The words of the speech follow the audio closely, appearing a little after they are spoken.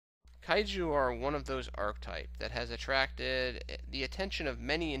Kaiju are one of those archetypes that has attracted the attention of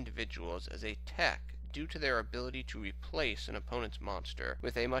many individuals as a tech due to their ability to replace an opponent's monster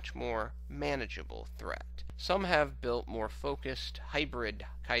with a much more manageable threat. Some have built more focused hybrid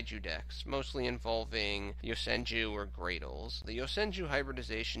kaiju decks, mostly involving Yosenju or Gradles. The Yosenju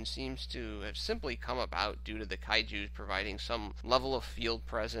hybridization seems to have simply come about due to the kaijus providing some level of field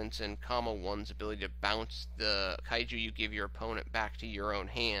presence and Kama 1's ability to bounce the kaiju you give your opponent back to your own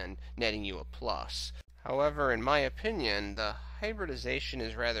hand, netting you a plus. However, in my opinion, the hybridization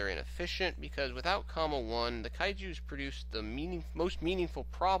is rather inefficient because without Kama 1, the kaijus produce the most meaningful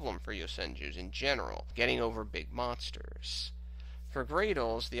problem for Yosenjus in general, getting over big monsters. For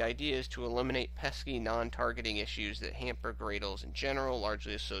Gradles, the idea is to eliminate pesky non-targeting issues that hamper Gradles in general,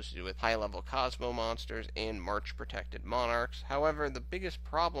 largely associated with high-level Cosmo monsters and March-protected monarchs. However, the biggest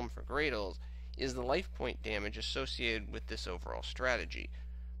problem for Gradles is the life point damage associated with this overall strategy.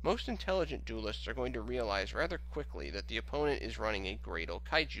 Most intelligent duelists are going to realize rather quickly that the opponent is running a Gradle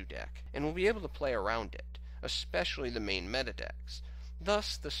Kaiju deck, and will be able to play around it, especially the main meta decks.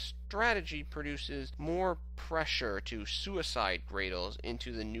 Thus, the strategy produces more pressure to suicide Gradles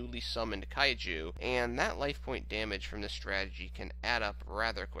into the newly summoned Kaiju, and that life point damage from this strategy can add up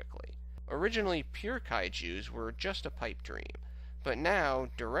rather quickly. Originally, pure Kaijus were just a pipe dream. But now,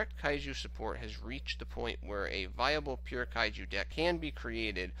 direct Kaiju support has reached the point where a viable pure Kaiju deck can be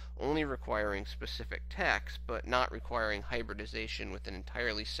created, only requiring specific techs, but not requiring hybridization with an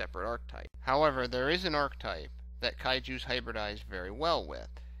entirely separate archetype. However, there is an archetype that Kaijus hybridize very well with,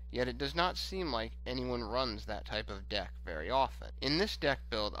 yet it does not seem like anyone runs that type of deck very often. In this deck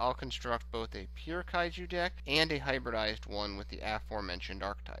build, I'll construct both a pure Kaiju deck and a hybridized one with the aforementioned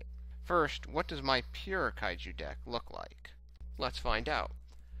archetype. First, what does my pure Kaiju deck look like? Let's find out.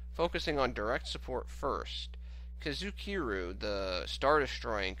 Focusing on direct support first, Kazukiru, the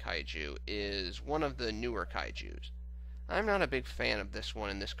star-destroying kaiju, is one of the newer kaijus. I'm not a big fan of this one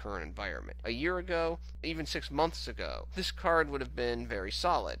in this current environment. A year ago, even 6 months ago, this card would have been very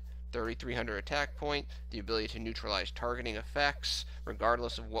solid. 3,300 attack point, the ability to neutralize targeting effects,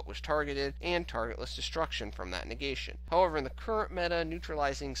 regardless of what was targeted, and targetless destruction from that negation. However, in the current meta,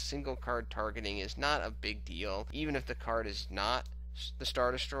 neutralizing single card targeting is not a big deal, even if the card is not the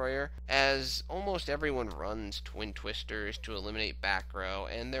Star Destroyer, as almost everyone runs Twin Twisters to eliminate back row,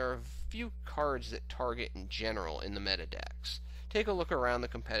 and there are few cards that target in general in the meta decks. Take a look around the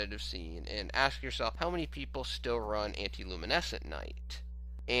competitive scene and ask yourself how many people still run Anti-Luminescent Knight.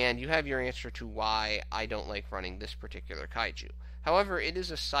 And you have your answer to why I don't like running this particular kaiju. However, it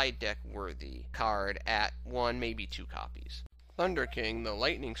is a side deck worthy card at 1, maybe 2 copies. Thunder King, the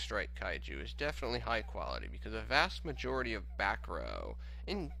Lightningstrike kaiju, is definitely high quality because a vast majority of back row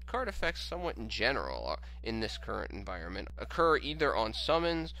and card effects somewhat in general in this current environment occur either on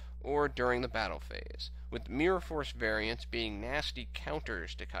summons or during the battle phase, with Mirror Force variants being nasty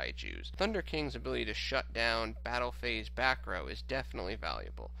counters to kaijus. Thunder King's ability to shut down battle phase back row is definitely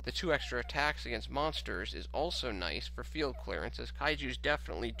valuable. The 2 extra attacks against monsters is also nice for field clearance, as kaijus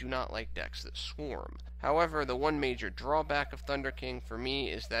definitely do not like decks that swarm. However, the one major drawback of Thunder King for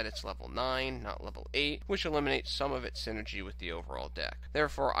me is that it's level 9, not level 8, which eliminates some of its synergy with the overall deck.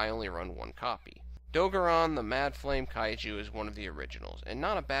 Therefore, I only run 1 copy. Dogoran, the Mad Flame Kaiju, is one of the originals, and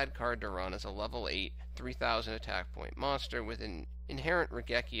not a bad card to run as a level 8, 3000 attack point monster with an inherent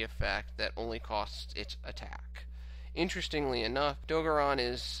Raigeki effect that only costs its attack. Interestingly enough, Dogoran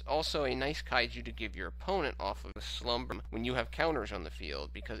is also a nice kaiju to give your opponent off of the Slumber when you have counters on the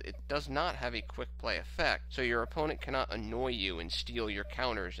field, because it does not have a quick play effect, so your opponent cannot annoy you and steal your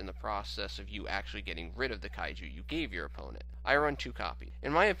counters in the process of you actually getting rid of the kaiju you gave your opponent. I run 2 copies.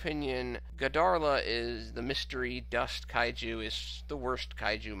 In my opinion, Gadarla is the mystery dust kaiju, is the worst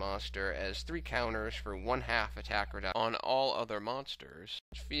kaiju monster, as 3 counters for 1/2 attack reduction on all other monsters.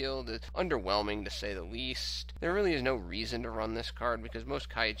 Field is underwhelming to say the least. There really is no reason to run this card because most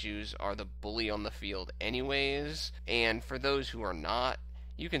kaijus are the bully on the field anyways, and for those who are not,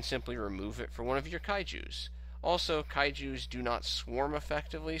 you can simply remove it for one of your kaijus. Also, kaijus do not swarm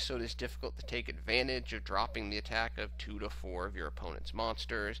effectively, so it is difficult to take advantage of dropping the attack of 2 to 4 of your opponent's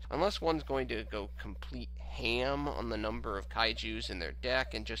monsters, unless one's going to go complete ham on the number of kaijus in their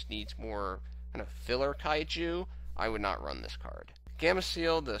deck and just needs more kind of filler kaiju. I would not run this card.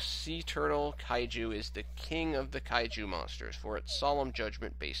 Gameciel, the Sea Turtle Kaiju, is the king of the kaiju monsters for its Solemn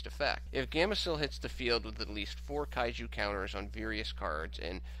Judgment-based effect. If Gameciel hits the field with at least 4 kaiju counters on various cards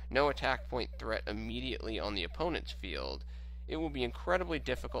and no attack point threat immediately on the opponent's field, It will be incredibly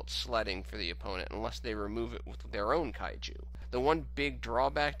difficult sledding for the opponent unless they remove it with their own kaiju. The one big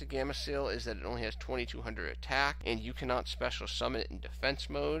drawback to Gameciel is that it only has 2200 attack, and you cannot special summon it in defense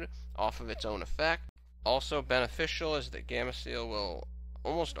mode off of its own effect. Also beneficial is that Gameciel will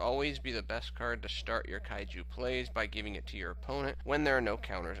almost always be the best card to start your kaiju plays by giving it to your opponent when there are no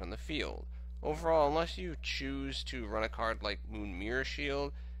counters on the field. Overall, unless you choose to run a card like Moon Mirror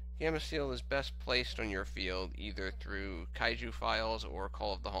Shield, Gameciel is best placed on your field either through Kaiju Files or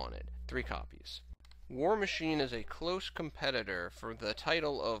Call of the Haunted. 3 copies. War Machine is a close competitor for the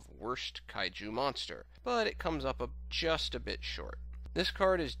title of Worst Kaiju Monster, but it comes up just a bit short. This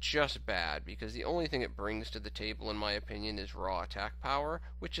card is just bad because the only thing it brings to the table, in my opinion, is raw attack power,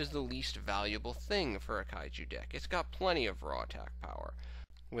 which is the least valuable thing for a kaiju deck. It's got plenty of raw attack power.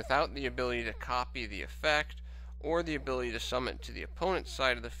 Without the ability to copy the effect, or the ability to summon it to the opponent's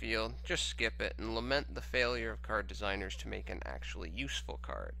side of the field, just skip it and lament the failure of card designers to make an actually useful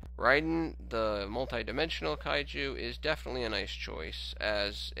card. Radian, the multidimensional kaiju, is definitely a nice choice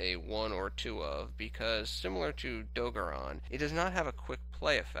as a 1 or 2 of, because similar to Dogoran, it does not have a quick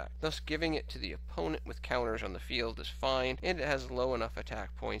play effect. Thus giving it to the opponent with counters on the field is fine, and it has low enough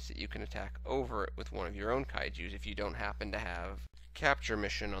attack points that you can attack over it with one of your own kaijus if you don't happen to have capture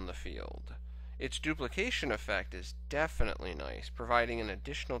mission on the field. Its duplication effect is definitely nice, providing an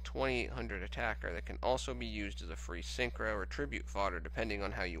additional 2800 attacker that can also be used as a free synchro or tribute fodder depending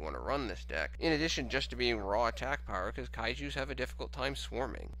on how you want to run this deck, in addition just to being raw attack power because kaijus have a difficult time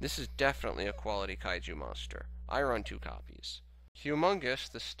swarming. This is definitely a quality kaiju monster. I run 2 copies.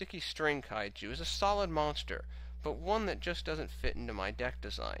 Humongous, the sticky string kaiju, is a solid monster, but one that just doesn't fit into my deck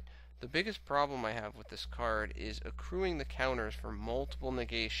design. The biggest problem I have with this card is accruing the counters for multiple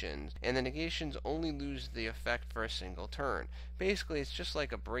negations, and the negations only lose the effect for a single turn. Basically, it's just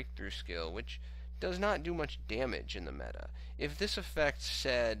like a breakthrough skill, which does not do much damage in the meta. If this effect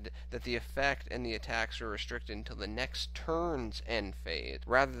said that the effect and the attacks are restricted until the next turn's end phase,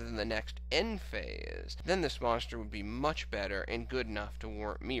 rather than the next end phase, then this monster would be much better and good enough to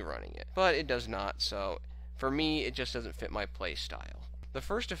warrant me running it. But it does not, so for me, it just doesn't fit my play style. The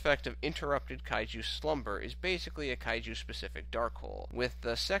first effect of Interrupted Kaiju Slumber is basically a kaiju-specific dark hole, with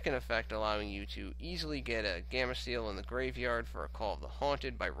the second effect allowing you to easily get a Gameciel in the graveyard for a Call of the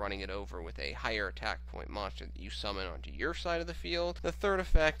Haunted by running it over with a higher attack point monster that you summon onto your side of the field. The third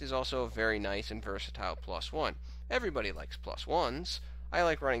effect is also a very nice and versatile +1. Everybody likes +1s. I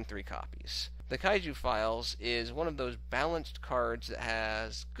like running 3 copies. The Kaiju Files is one of those balanced cards that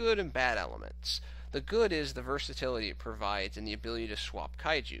has good and bad elements. The good is the versatility it provides and the ability to swap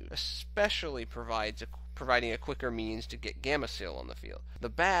kaiju, especially providing a quicker means to get Gameciel on the field. The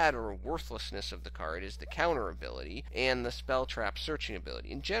bad or worthlessness of the card is the counter ability and the spell trap searching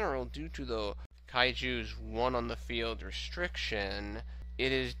ability. In general, due to the kaiju's 1 on the field restriction,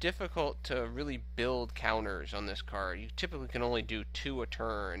 it is difficult to really build counters on this card. You typically can only do 2 a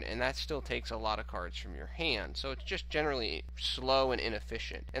turn, and that still takes a lot of cards from your hand, so it's just generally slow and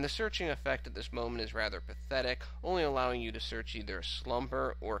inefficient. And the searching effect at this moment is rather pathetic, only allowing you to search either a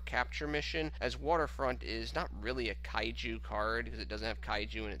Slumber or capture mission, as Waterfront is not really a kaiju card because it doesn't have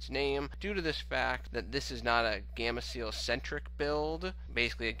kaiju in its name, due to this fact that this is not a Gameciel-centric build,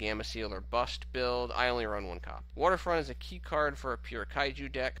 basically a Gameciel or bust build. I only run 1 copy. Waterfront is a key card for a pure kaiju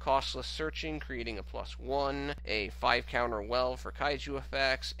deck, costless searching, creating a +1, a 5 counter well for kaiju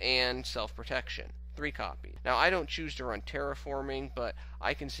effects, and self-protection. 3 copies. Now, I don't choose to run terraforming, but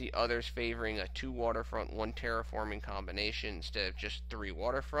I can see others favoring a 2 waterfront, 1 terraforming combination instead of just 3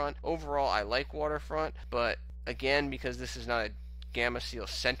 waterfront. Overall, I like waterfront, but again, because this is not a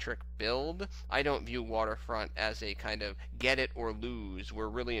Gameciel-centric build, I don't view waterfront as a kind of get it or lose, we're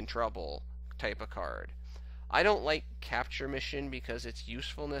really in trouble type of card. I don't like capture mission because its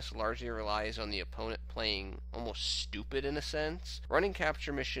usefulness largely relies on the opponent playing almost stupid in a sense. Running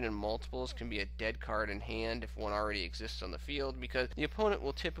capture mission in multiples can be a dead card in hand if one already exists on the field because the opponent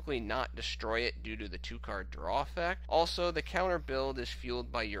will typically not destroy it due to the 2-card draw effect. Also, the counter build is fueled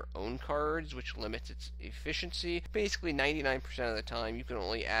by your own cards, which limits its efficiency. Basically 99% of the time you can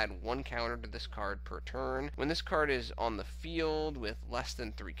only add 1 counter to this card per turn. When this card is on the field with less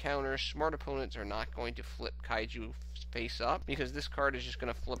than 3 counters, smart opponents are not going to flip kaiju face up because this card is just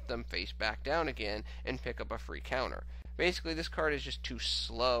going to flip them face back down again and pick up a free counter. Basically, this card is just too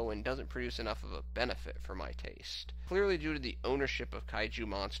slow and doesn't produce enough of a benefit for my taste. Clearly due to the ownership of kaiju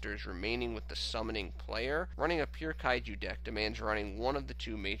monsters remaining with the summoning player, running a pure kaiju deck demands running one of the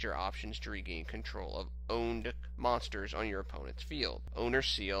 2 major options to regain control of owned monsters on your opponent's field: Owner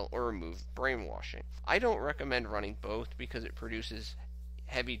Seal or Remove Brainwashing. I don't recommend running both because it produces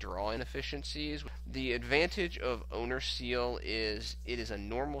heavy draw inefficiencies. The advantage of Owner Seal is it is a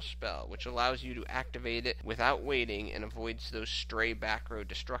normal spell, which allows you to activate it without waiting and avoids those stray back row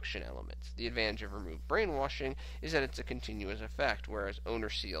destruction elements. The advantage of Remove Brainwashing is that it's a continuous effect, whereas Owner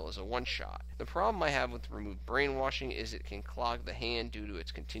Seal is a one-shot. The problem I have with Remove Brainwashing is it can clog the hand due to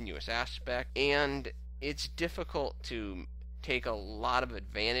its continuous aspect, and it's difficult to take a lot of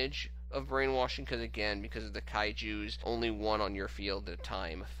advantage of brainwashing because of the kaiju's only one on your field at a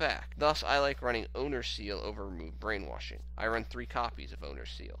time effect. Thus, I like running Owner Seal over Remove Brainwashing. I run 3 copies of Owner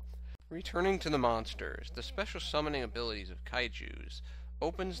Seal. Returning to the monsters, the special summoning abilities of kaiju's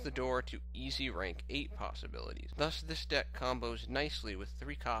opens the door to easy rank 8 possibilities. Thus, this deck combos nicely with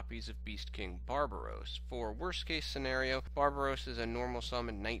 3 copies of Beast King Barbaros. For worst case scenario, Barbaros is a normal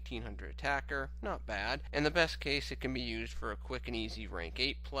summon 1900 attacker, not bad, and the best case it can be used for a quick and easy rank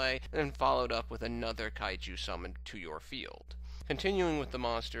 8 play, then followed up with another kaiju summoned to your field. Continuing with the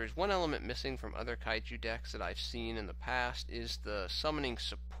monsters, one element missing from other kaiju decks that I've seen in the past is the summoning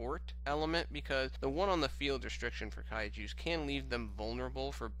support element, because the one on the field restriction for kaijus can leave them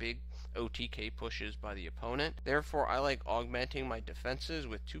vulnerable for big OTK pushes by the opponent. Therefore, I like augmenting my defenses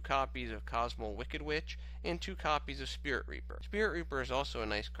with 2 copies of Kozmoll Wickedwitch and 2 copies of Spirit Reaper. Spirit Reaper is also a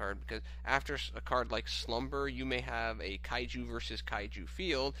nice card because after a card like Slumber, you may have a kaiju versus kaiju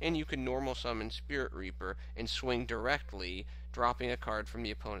field, and you can normal summon Spirit Reaper and swing directly, dropping a card from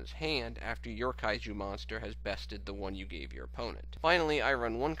the opponent's hand after your kaiju monster has bested the one you gave your opponent. Finally, I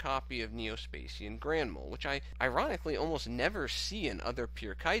run 1 copy of Neo-Spacian Grandmole, which I ironically almost never see in other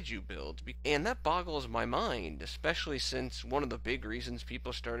pure kaiju builds, and that boggles my mind, especially since one of the big reasons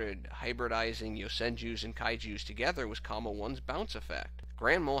people started hybridizing Yosenjus and kaijus together was Kama 1's bounce effect.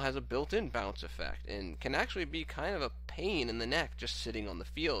 Grandmole has a built-in bounce effect, and can actually be kind of a pain in the neck just sitting on the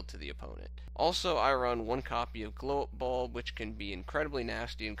field to the opponent. Also, I run 1 copy of Glow Up Bulb, which can be incredibly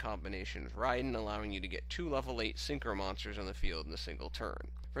nasty in combination with Raiden, allowing you to get 2 level 8 synchro monsters on the field in a single turn.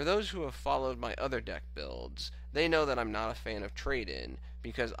 For those who have followed my other deck builds, they know that I'm not a fan of Trade-In,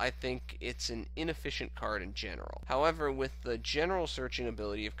 because I think it's an inefficient card in general. However, with the general searching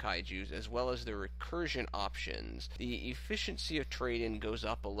ability of kaijus, as well as the recursion options, the efficiency of Trade-In goes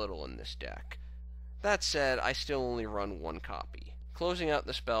up a little in this deck. That said, I still only run 1 copy. Closing out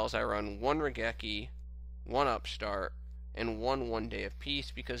the spells, I run 1 Raigeki, 1 Upstart, and 1 Day of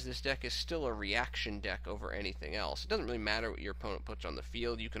Peace, because this deck is still a reaction deck over anything else. It doesn't really matter what your opponent puts on the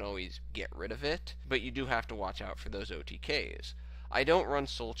field, you can always get rid of it, but you do have to watch out for those OTKs. I don't run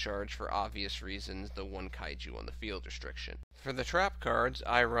Soul Charge for obvious reasons, the 1 kaiju on the field restriction. For the trap cards,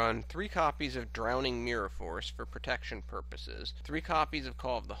 I run 3 copies of Drowning Mirror Force for protection purposes, 3 copies of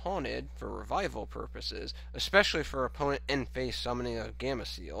Call of the Haunted for revival purposes, especially for opponent end-phase summoning of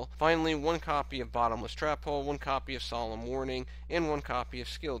Gameciel. Finally, 1 copy of Bottomless Trap Hole, 1 copy of Solemn Warning, and 1 copy of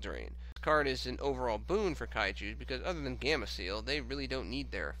Skill Drain. This card is an overall boon for kaijus because other than Gameciel, they really don't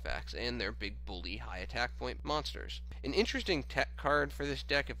need their effects and their big bully high attack point monsters. An interesting tech card for this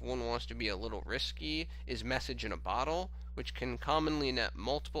deck if one wants to be a little risky is Message in a Bottle, which can commonly net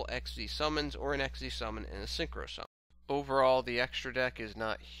multiple XZ summons or an XZ summon and a synchro summon. Overall, the extra deck is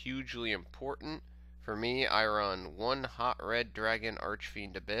not hugely important. For me, I run 1 Hot Red Dragon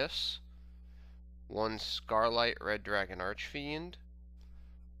Archfiend Abyss, 1 Scarlight Red Dragon Archfiend,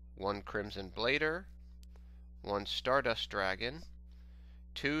 1 Crimson Blader, 1 Stardust Dragon,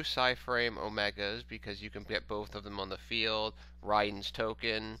 2 PSY-Frame Omegas, because you can get both of them on the field, Raiden's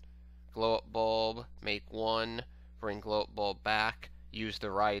Token, Glow Up Bulb, make 1, bring Glow Up Bulb back, use the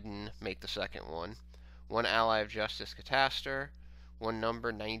Raiden, make the second one, 1 Ally of Justice Catastor, 1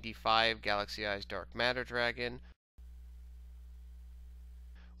 number 95 Galaxy Eyes Dark Matter Dragon,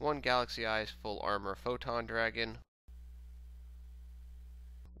 1 Galaxy Eyes Full Armor Photon Dragon,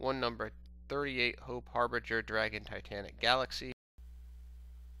 1 number 38 Hope Harbinger Dragon Titanic Galaxy,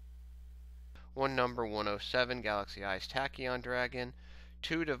 1 number 107 Galaxy Eyes Tachyon Dragon,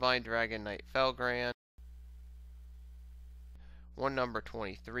 2 Divine Dragon Knight Felgrand, 1 number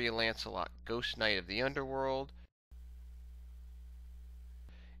 23 Lancelot Ghost Knight of the Underworld,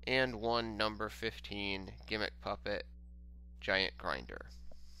 and 1 number 15 Gimmick Puppet Giant Grinder.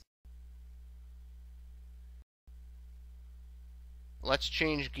 Let's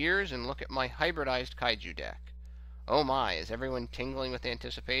change gears and look at my hybridized kaiju deck. Oh my, is everyone tingling with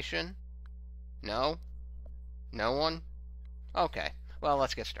anticipation? No? No one? Okay, well,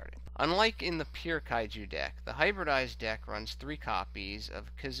 let's get started. Unlike in the pure kaiju deck, the hybridized deck runs 3 copies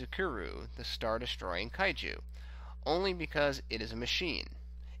of Kizukuru, the star-destroying kaiju, only because it is a machine.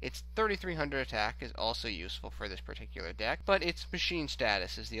 Its 3300 attack is also useful for this particular deck, but its machine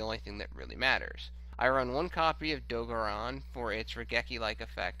status is the only thing that really matters. I run one copy of Dogoran for its Raigeki-like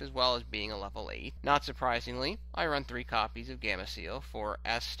effect, as well as being a level 8. Not surprisingly, I run 3 copies of Gameciel, for,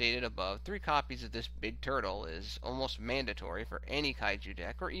 as stated above, 3 copies of this big turtle is almost mandatory for any kaiju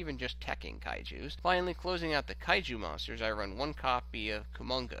deck, or even just teching kaijus. Finally, closing out the kaiju monsters, I run 1 copy of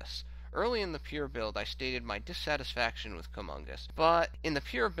Kumongus. Early in the pure build, I stated my dissatisfaction with Kumongus, but in the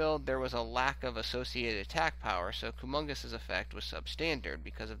pure build there was a lack of associated attack power, so Kumongus's effect was substandard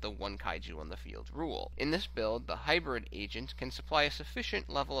because of the 1 kaiju on the field rule. In this build, the hybrid agent can supply a sufficient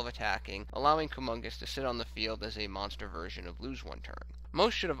level of attacking, allowing Kumongus to sit on the field as a monster version of lose 1 turn.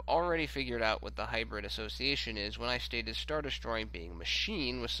 Most should have already figured out what the hybrid association is when I stated Star Destroying being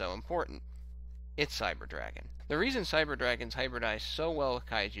machine was so important. It's Cyber Dragon. The reason Cyber Dragons hybridize so well with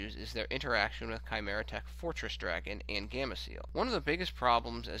kaijus is their interaction with Chimera Tech Fortress Dragon and Gameciel. One of the biggest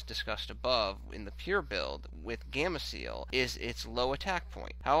problems, as discussed above in the pure build with Gameciel, is its low attack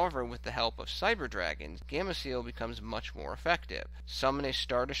point. However, with the help of Cyber Dragons, Gameciel becomes much more effective. Summon a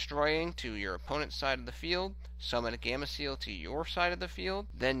Star Destroying to your opponent's side of the field, summon a Gameciel to your side of the field,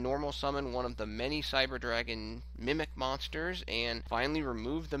 then normal summon one of the many Cyber Dragon Mimic monsters, and finally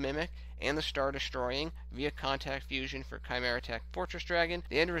remove the Mimic and the Star Destroying via Contact Fusion for Chimera Tech Fortress Dragon.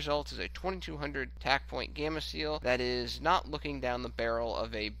 The end result is a 2200 attack point Gameciel that is not looking down the barrel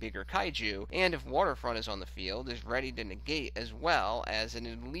of a bigger kaiju, and if Waterfront is on the field, is ready to negate as well as at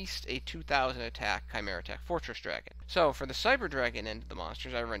least a 2000 attack Chimera Tech Fortress Dragon. So, for the Cyber Dragon end of the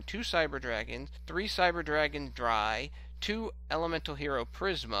monsters, I run 2 Cyber Dragons, 3 Cyber Dragons Dry, 2 Elemental Hero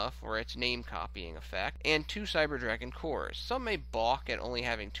Prisma for its name copying effect, and 2 Cyber Dragon cores. Some may balk at only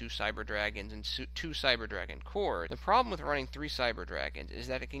having 2 Cyber Dragons and 2 Cyber Dragon cores. The problem with running 3 Cyber Dragons is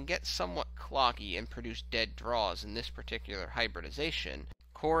that it can get somewhat cloggy and produce dead draws in this particular hybridization.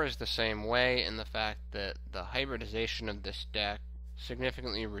 Core is the same way in the fact that the hybridization of this deck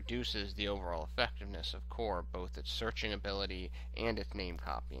significantly reduces the overall effectiveness of Core, both its searching ability and its name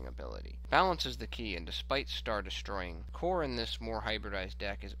copying ability. Balance is the key, and despite Star Destroying, Core in this more hybridized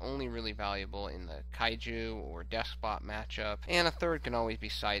deck is only really valuable in the Kaiju or Despot matchup, and a third can always be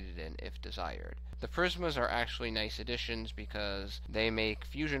sided in if desired. The Prismas are actually nice additions because they make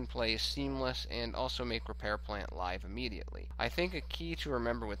fusion plays seamless and also make Repair Plant live immediately. I think a key to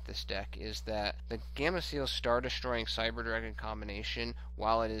remember with this deck is that the Gameciel Star Destroying Cyber Dragon combination,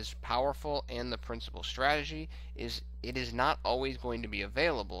 while it is powerful and the principal strategy, it is not always going to be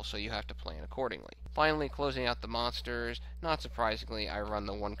available, so you have to plan accordingly. Finally, closing out the monsters, not surprisingly, I run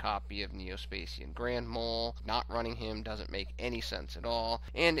the 1 copy of Neo-Spacian Grand Mole. Not running him doesn't make any sense at all,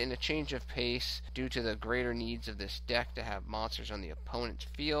 and in a change of pace, due to the greater needs of this deck to have monsters on the opponent's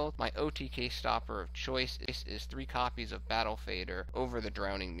field, my OTK stopper of choice is 3 copies of Battle Fader over the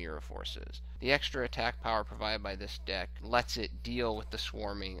Drowning Mirror Forces. The extra attack power provided by this deck lets it deal with the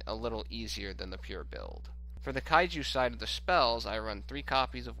swarming a little easier than the pure build. For the Kaiju side of the spells, I run 3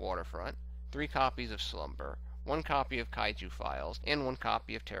 copies of Waterfront, 3 copies of Slumber, 1 copy of Kaiju Files, and 1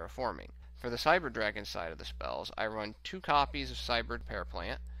 copy of Terraforming. For the Cyber Dragon side of the spells, I run 2 copies of Cyber Repair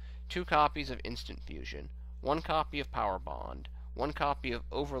Plant, 2 copies of Instant Fusion, 1 copy of Power Bond, 1 copy of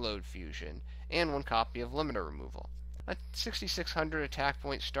Overload Fusion, and 1 copy of Limiter Removal. A 6600 attack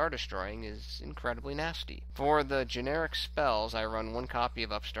point Star Destroying is incredibly nasty. For the generic spells, I run 1 copy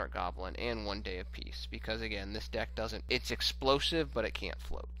of Upstart Goblin and 1 Day of Peace, because again, this deck it's explosive, but it can't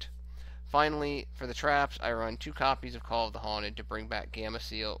float. Finally, for the traps, I run 2 copies of Call of the Haunted to bring back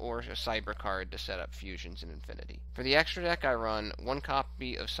Gameciel, or a Cyber card to set up fusions in Infinity. For the extra deck, I run 1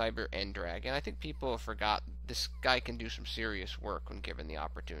 copy of Cyber End Dragon. I think people have forgot this guy can do some serious work when given the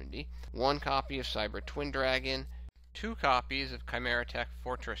opportunity. 1 copy of Cyber Twin Dragon, 2 copies of Chimera Tech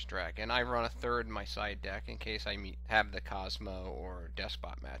Fortress Dragon. I run a third in my side deck in case I have the Cosmo or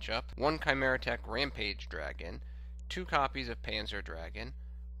Despot matchup. 1 Chimera Tech Rampage Dragon, 2 copies of Panzer Dragon,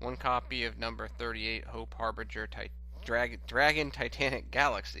 1 copy of number 38 Hope Harbinger Dragon Titanic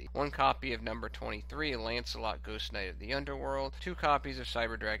Galaxy, 1 copy of number 23 Lancelot Ghost Knight of the Underworld, 2 copies of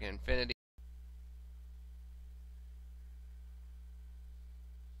Cyber Dragon Infinity,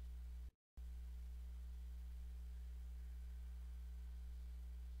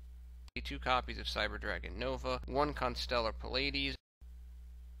 2 copies of Cyber Dragon Nova, 1 Constellar Pallades,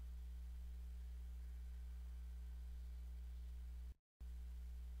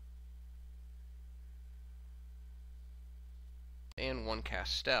 and 1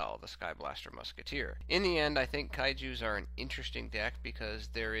 Castel, the Skyblaster Musketeer. In the end, I think Kaijus are an interesting deck because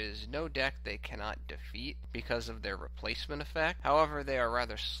there is no deck they cannot defeat because of their replacement effect. However, they are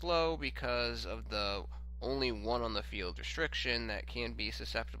rather slow because of the only 1 on the field restriction that can be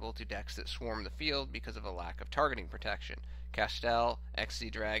susceptible to decks that swarm the field because of a lack of targeting protection. Castel, XC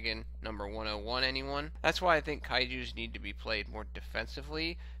Dragon, number 101, anyone? That's why I think Kaijus need to be played more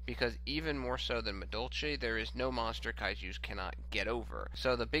defensively, because even more so than Madolche, there is no monster Kaijus cannot get over.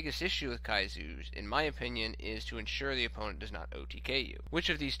 So the biggest issue with Kaijus, in my opinion, is to ensure the opponent does not OTK you. Which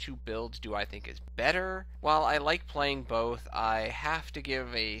of these two builds do I think is better? While I like playing both, I have to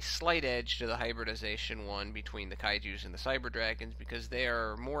give a slight edge to the hybridization one between the Kaijus and the Cyber Dragons, because they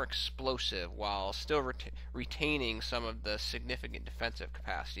are more explosive while still retaining some of the significant defensive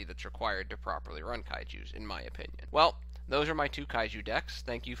capacity that's required to properly run Kaijus, in my opinion. Well, those are my two Kaiju decks.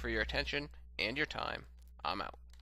 Thank you for your attention and your time. I'm out.